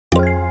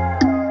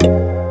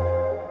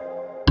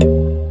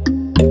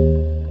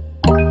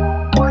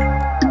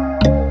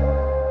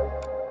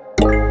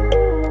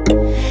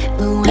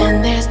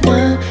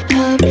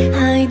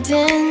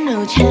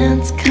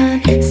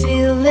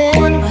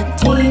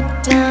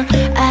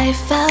I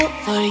felt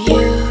for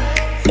you.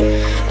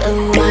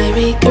 Oh, I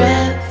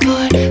regret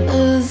for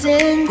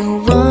losing the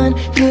one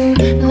who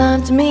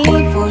loved me,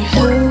 for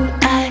who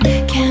I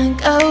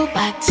can't go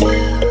back to.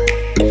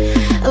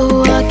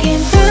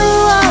 Walking through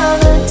all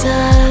the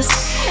dust,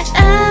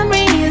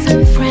 memories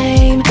and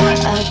frame,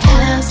 a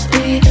past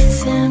we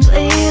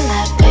simply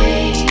let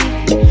fade.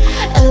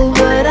 Oh,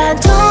 but I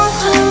don't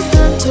close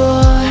the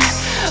door,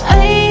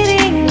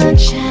 waiting a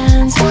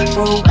chance for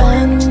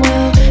when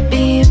we'll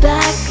be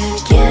back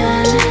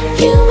again.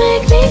 You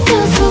make me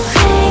feel so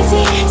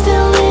crazy,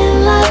 still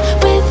in love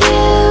with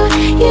you.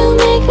 You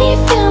make me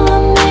feel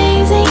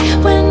amazing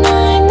when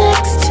I'm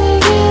next to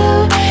you.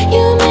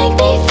 You make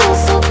me feel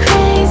so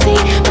crazy,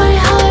 my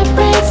heart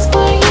breaks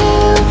for you.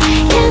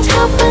 Can't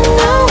help but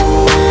know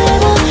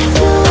that I'm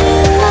still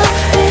in love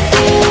with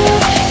you.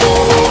 You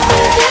make me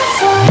feel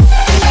so.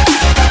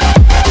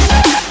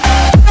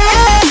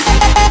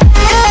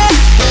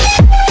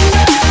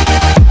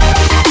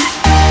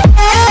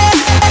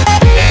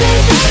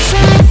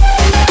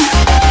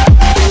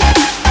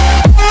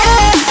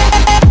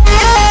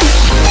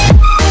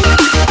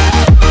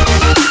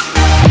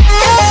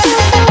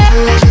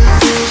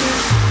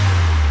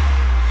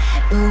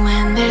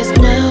 When there's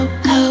no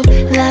hope,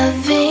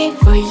 loving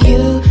for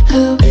you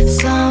who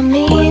saw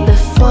me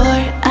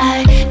before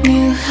I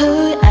knew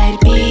who I'd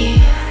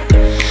be.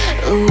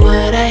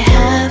 What I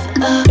have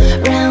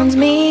around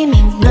me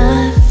means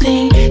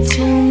nothing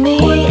to me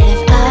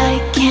if I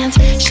can't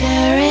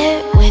share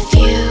it with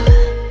you.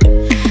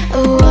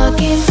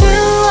 Walking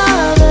through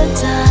all the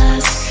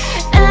dust,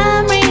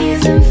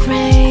 memories and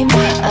frame,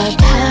 a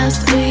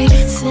past we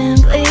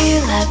simply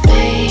let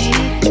fade.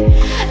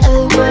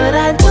 But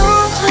I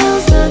don't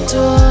close the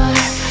door,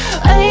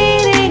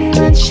 waiting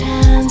a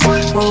chance for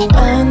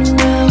when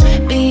we'll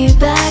be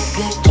back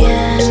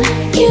again.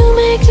 You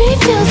make me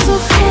feel so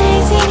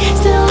crazy,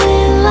 still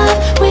in love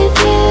with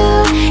you.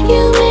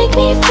 You make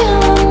me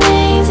feel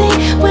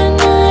amazing when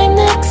I'm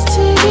next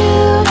to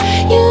you.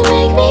 You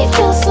make me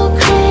feel so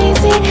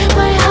crazy,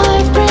 my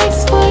heart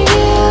breaks for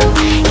you.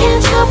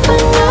 Can't help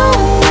but know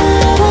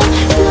that I'm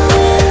still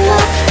in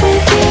love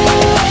with you.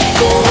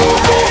 You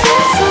make me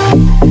feel so.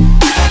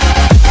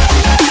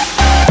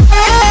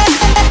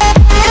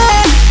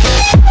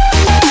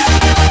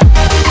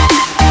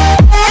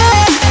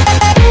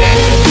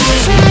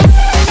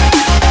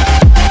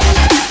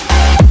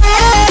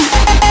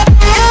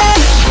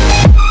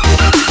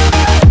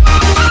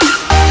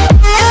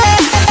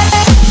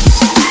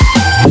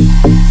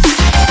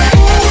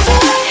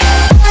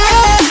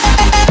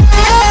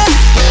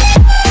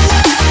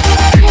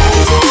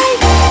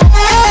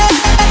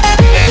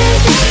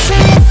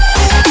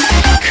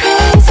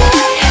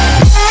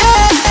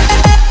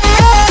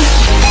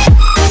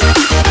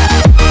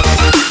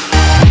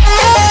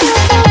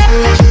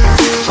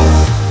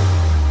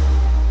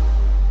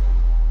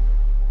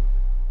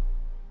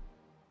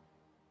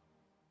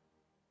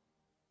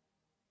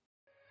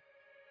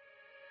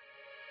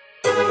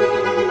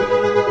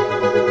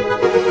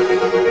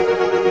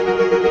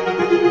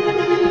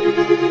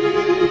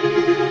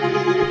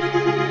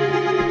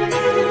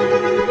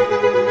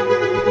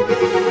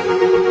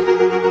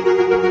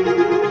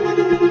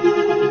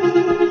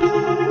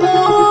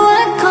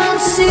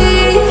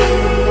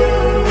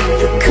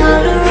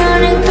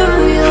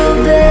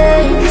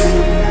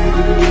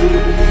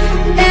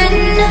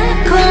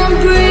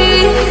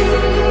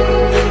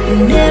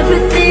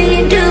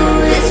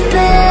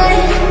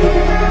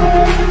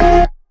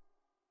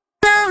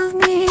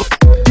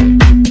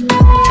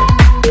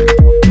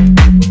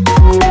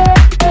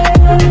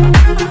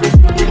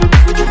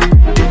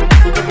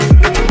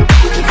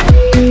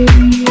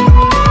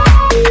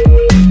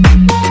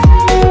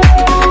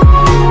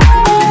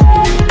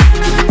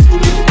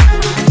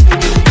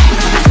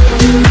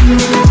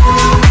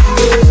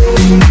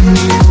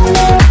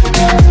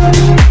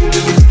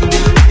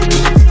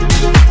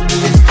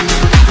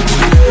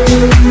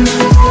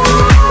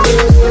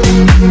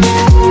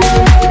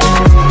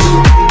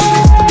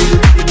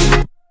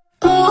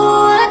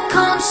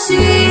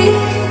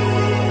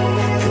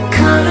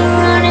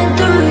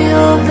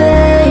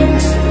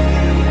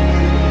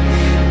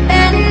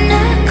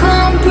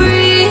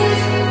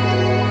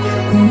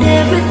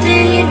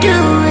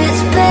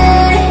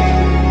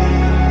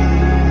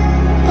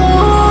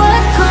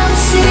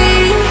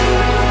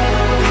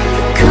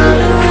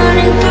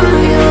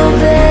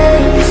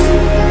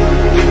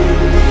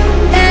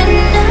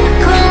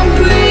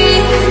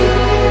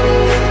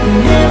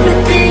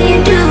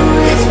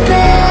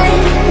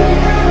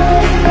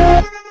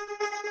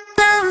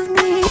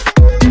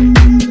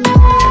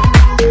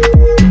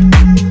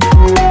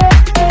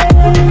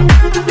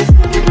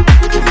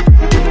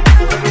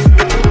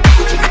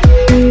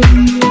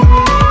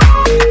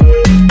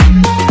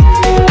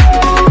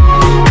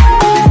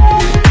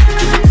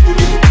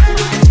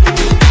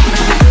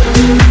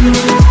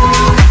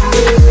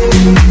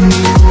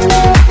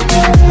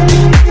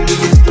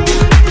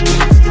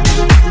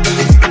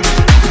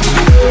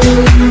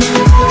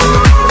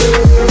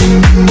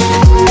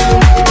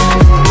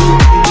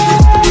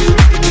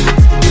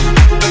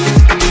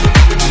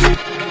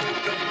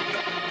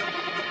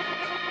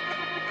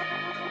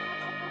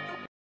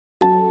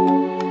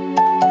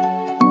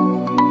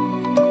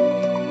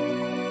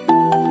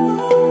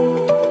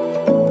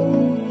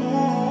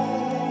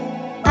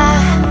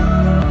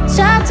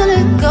 to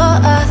let go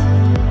of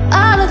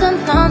all of the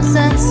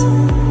nonsense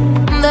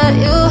that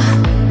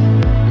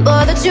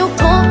you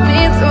put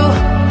me through.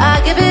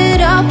 I give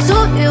it up to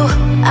you,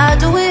 I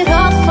do it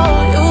all for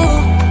you.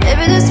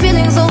 Maybe this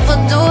feeling's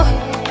overdue.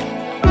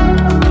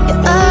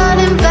 You're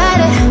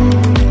uninvited,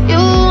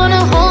 you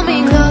wanna hold me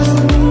close,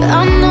 but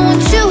I know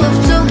what you have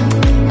to.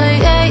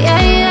 Yeah,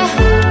 yeah, yeah.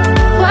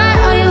 Why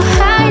are you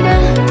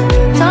hiding?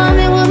 Tell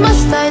me, what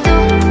must I do?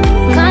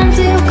 Come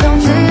to you, come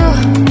to you.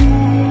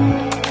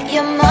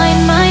 You're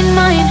mine, mine,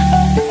 mine.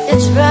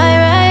 It's right,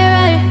 right,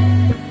 right.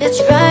 It's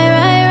right,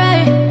 right,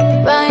 right,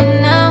 right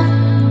now.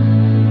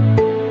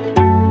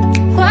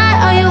 Why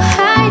are you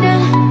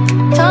hiding?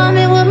 Tell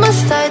me, what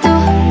must I do?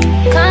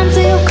 Come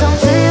to you, come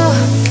to you.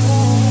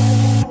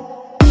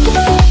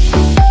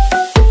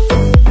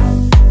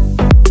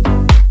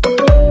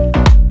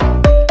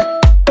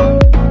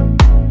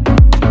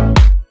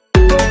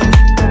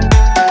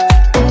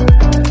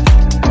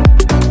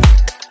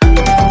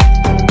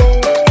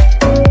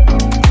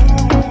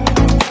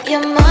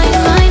 You're mine,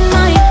 mine,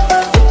 mine.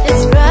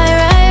 It's right,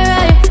 right,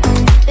 right.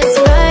 It's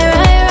right,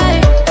 right,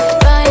 right,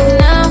 right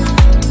now.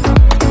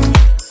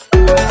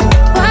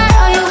 Why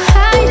are you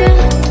hiding?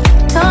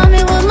 Tell me,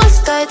 what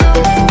must I do?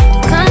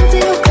 Come to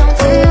you, come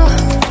to you.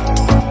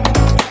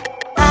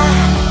 I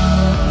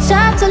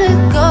try to let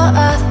go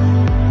of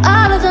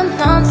all of the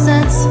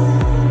nonsense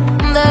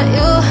that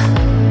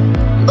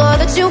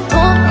you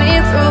put me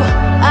through.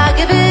 I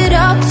give it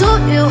up to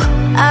you,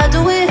 I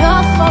do it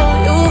all for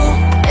you.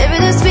 Maybe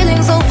this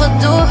feeling's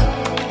overdue.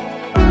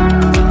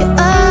 You're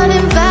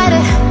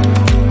uninvited,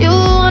 you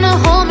wanna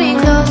hold me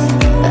close,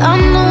 but I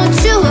know what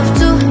you have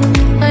to.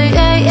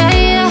 Yeah, yeah,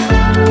 yeah.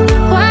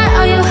 Why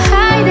are you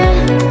hiding?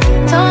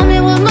 Tell me,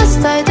 what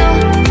must I do?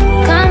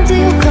 Come to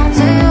you, come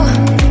to you.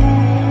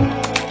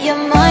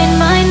 You're mine,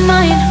 mine,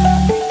 mine.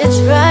 It's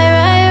right,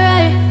 right,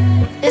 right.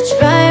 It's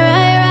right,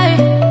 right, right,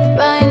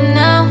 right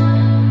now.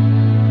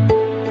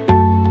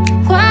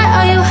 Why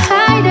are you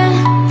hiding?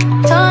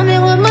 Tell me,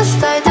 what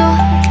must I do?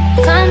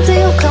 Come to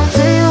you, come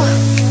to you.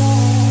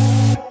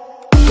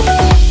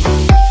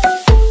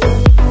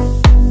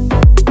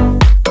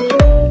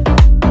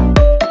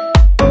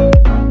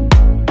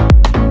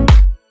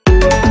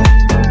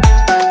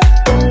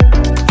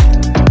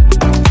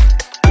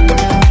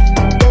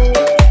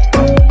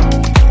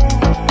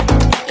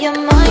 You're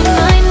mine,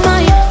 mine,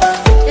 mine.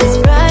 It's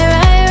right,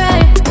 right,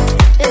 right.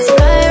 It's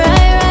right,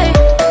 right, right,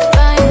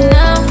 right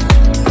now.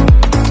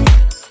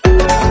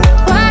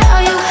 Why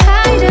are you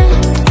hiding?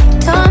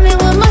 Tell me,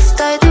 what must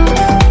I do?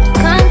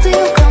 Come to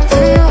you, come to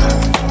you.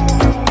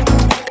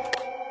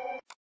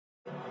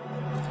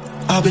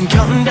 I've been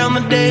counting down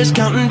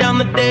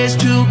the days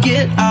to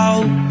get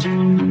out.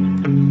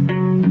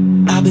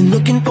 I've been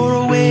looking for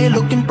a way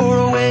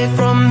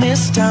from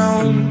this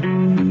town.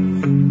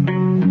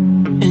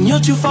 And you're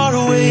too far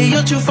away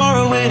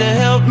to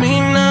help me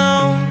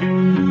now.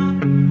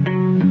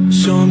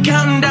 So I'm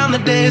counting down the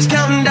days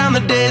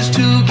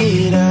to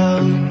get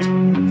out.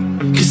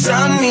 'Cause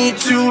I need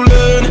to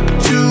learn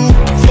to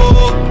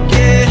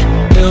forget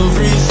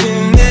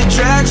everything that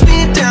drags me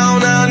down.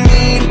 I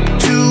need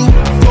to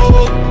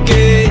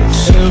forget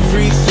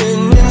everything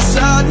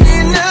inside me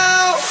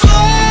now.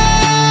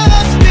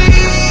 Full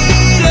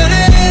speed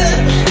ahead,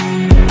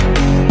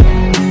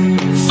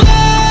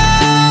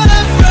 fly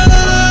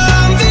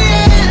from the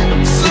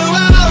end. So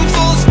I'm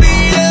full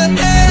speed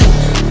ahead.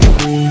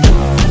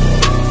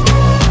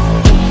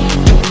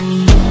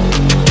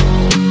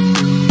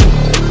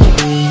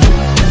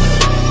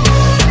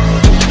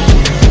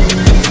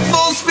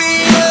 Full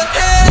speed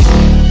ahead.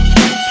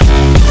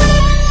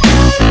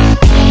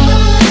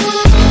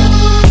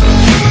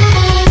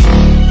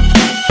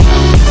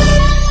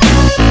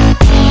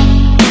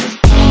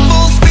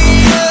 Full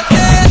speed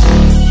ahead.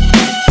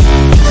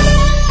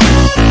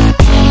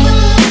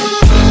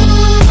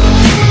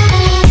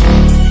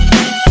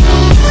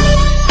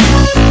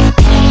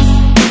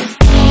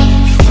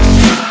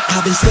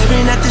 I've been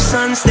staring at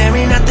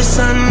the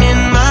sun in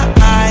my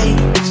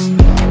eyes.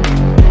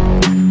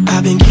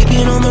 I've been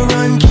keeping on the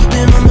run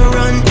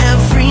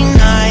every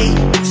night.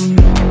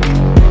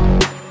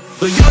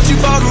 But you're too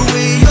far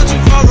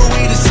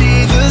away to see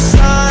the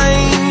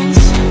signs.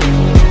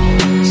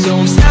 So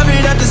I'm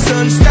staring at the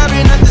sun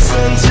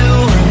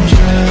till I'm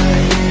dry.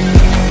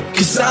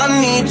 'Cause I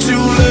need to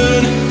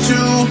learn to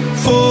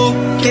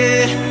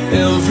forget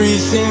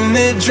everything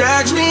that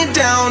drags me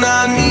down.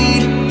 I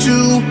need to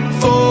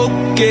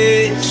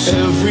forget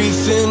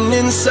everything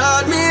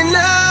inside me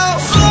now.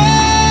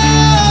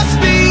 Full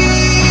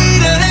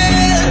speed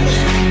ahead,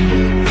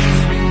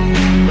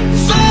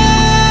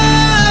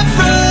 fly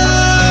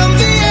from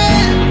the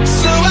end.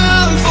 So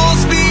I'm full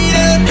speed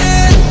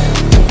ahead.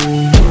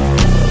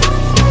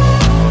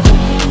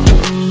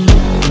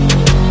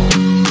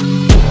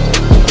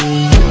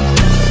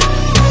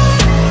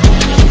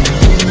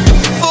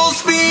 Full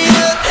speed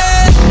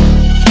ahead.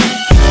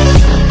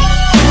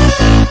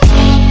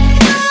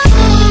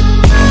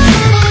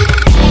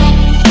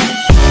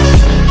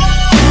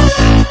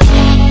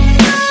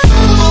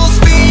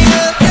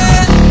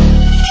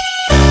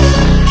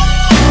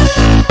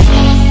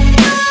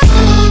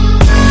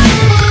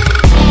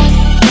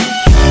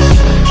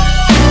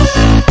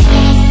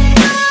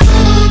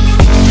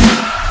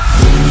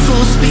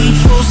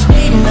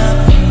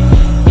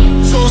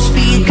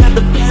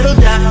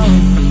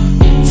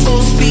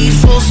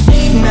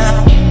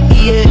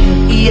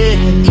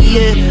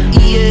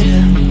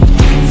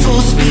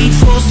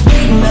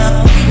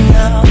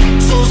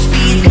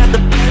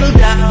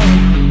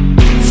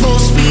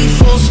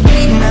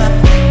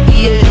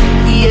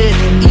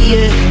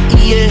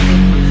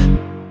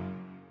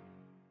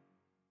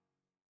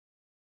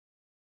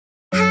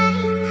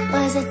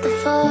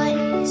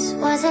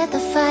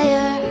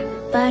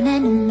 born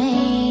into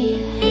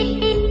me.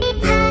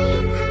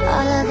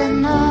 All of the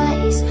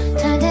noise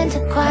turned into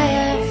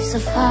choirs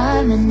of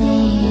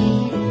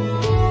harmony.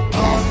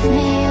 Left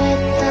me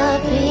with the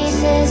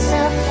pieces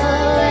of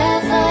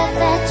forever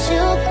that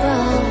you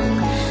broke.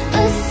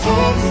 But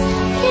since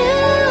you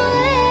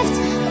left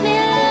me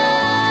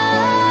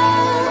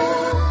alone,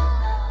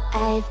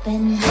 I've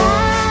been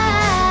high.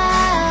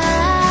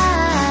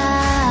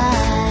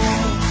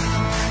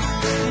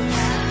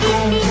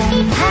 I've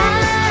been high.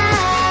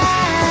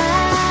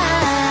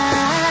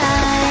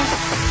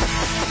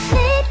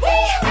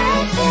 Lately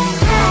I've been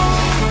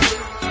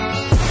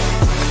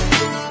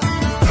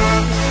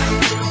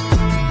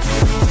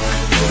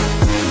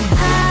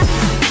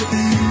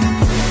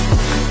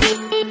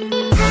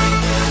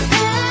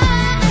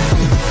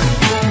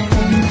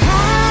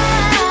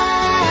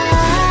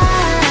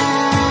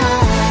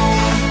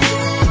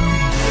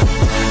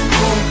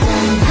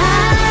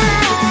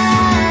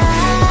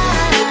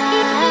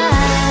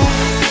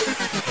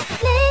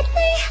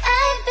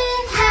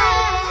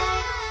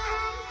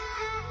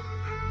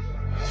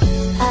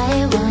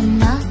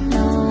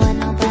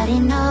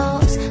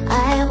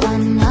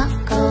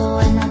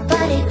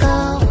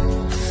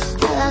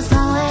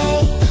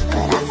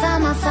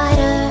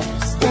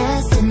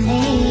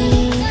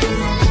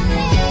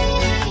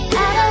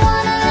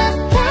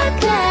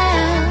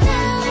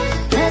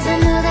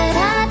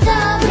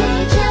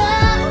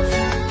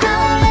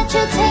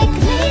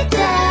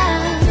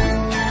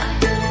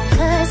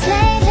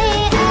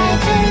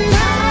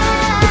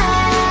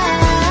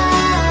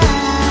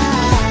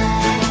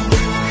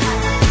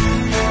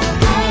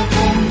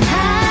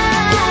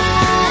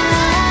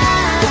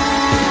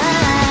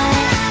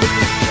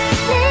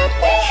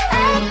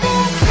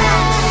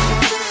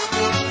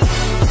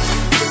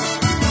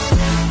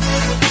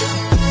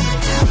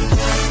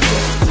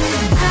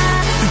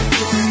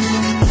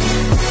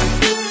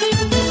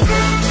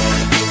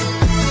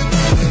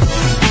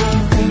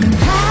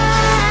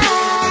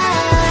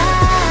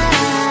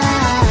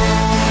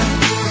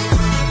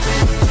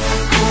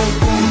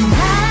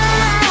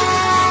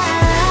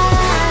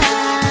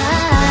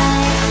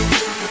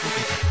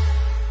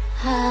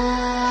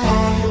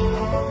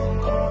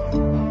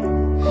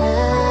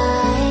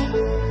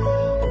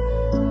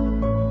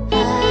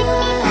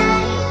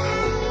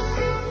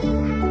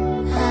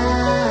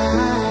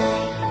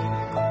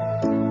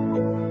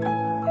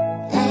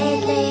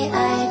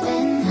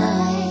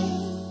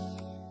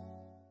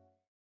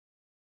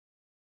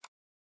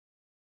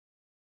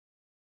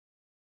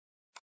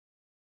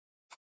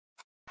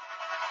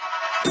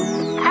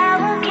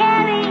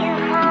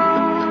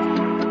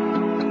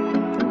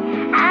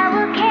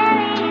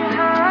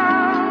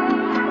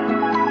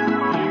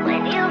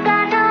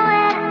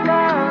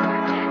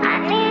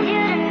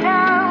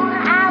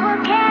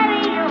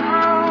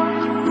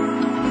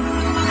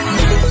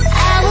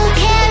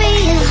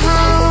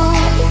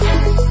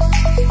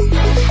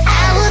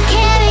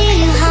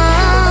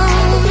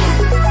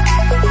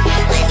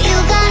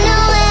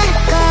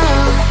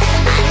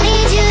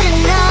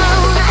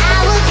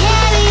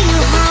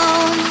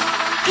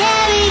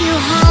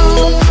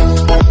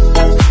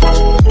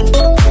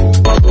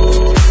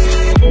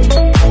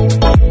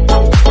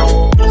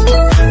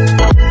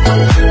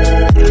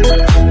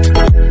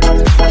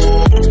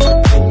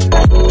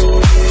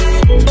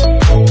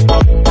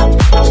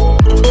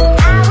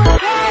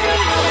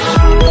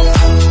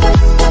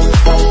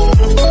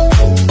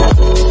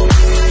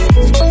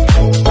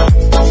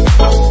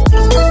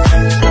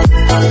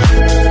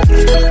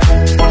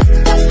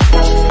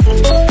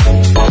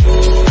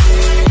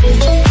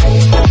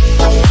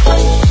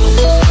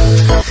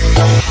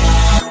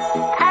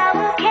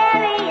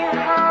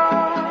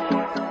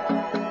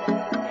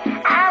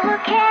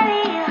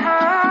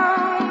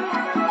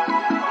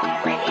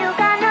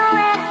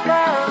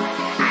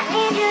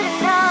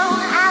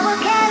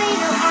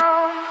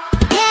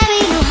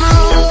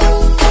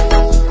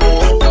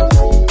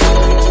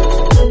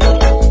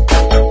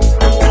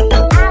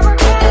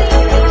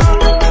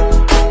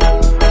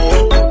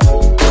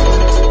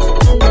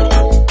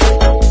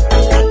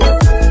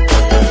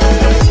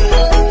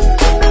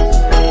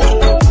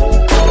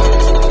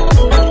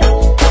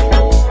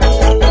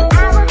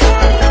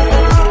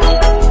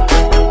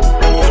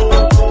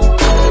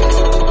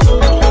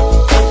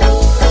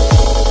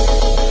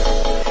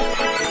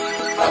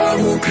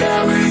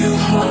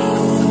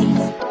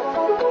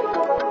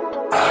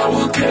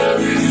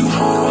carry you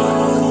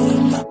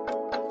home.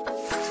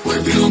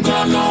 When you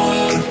got no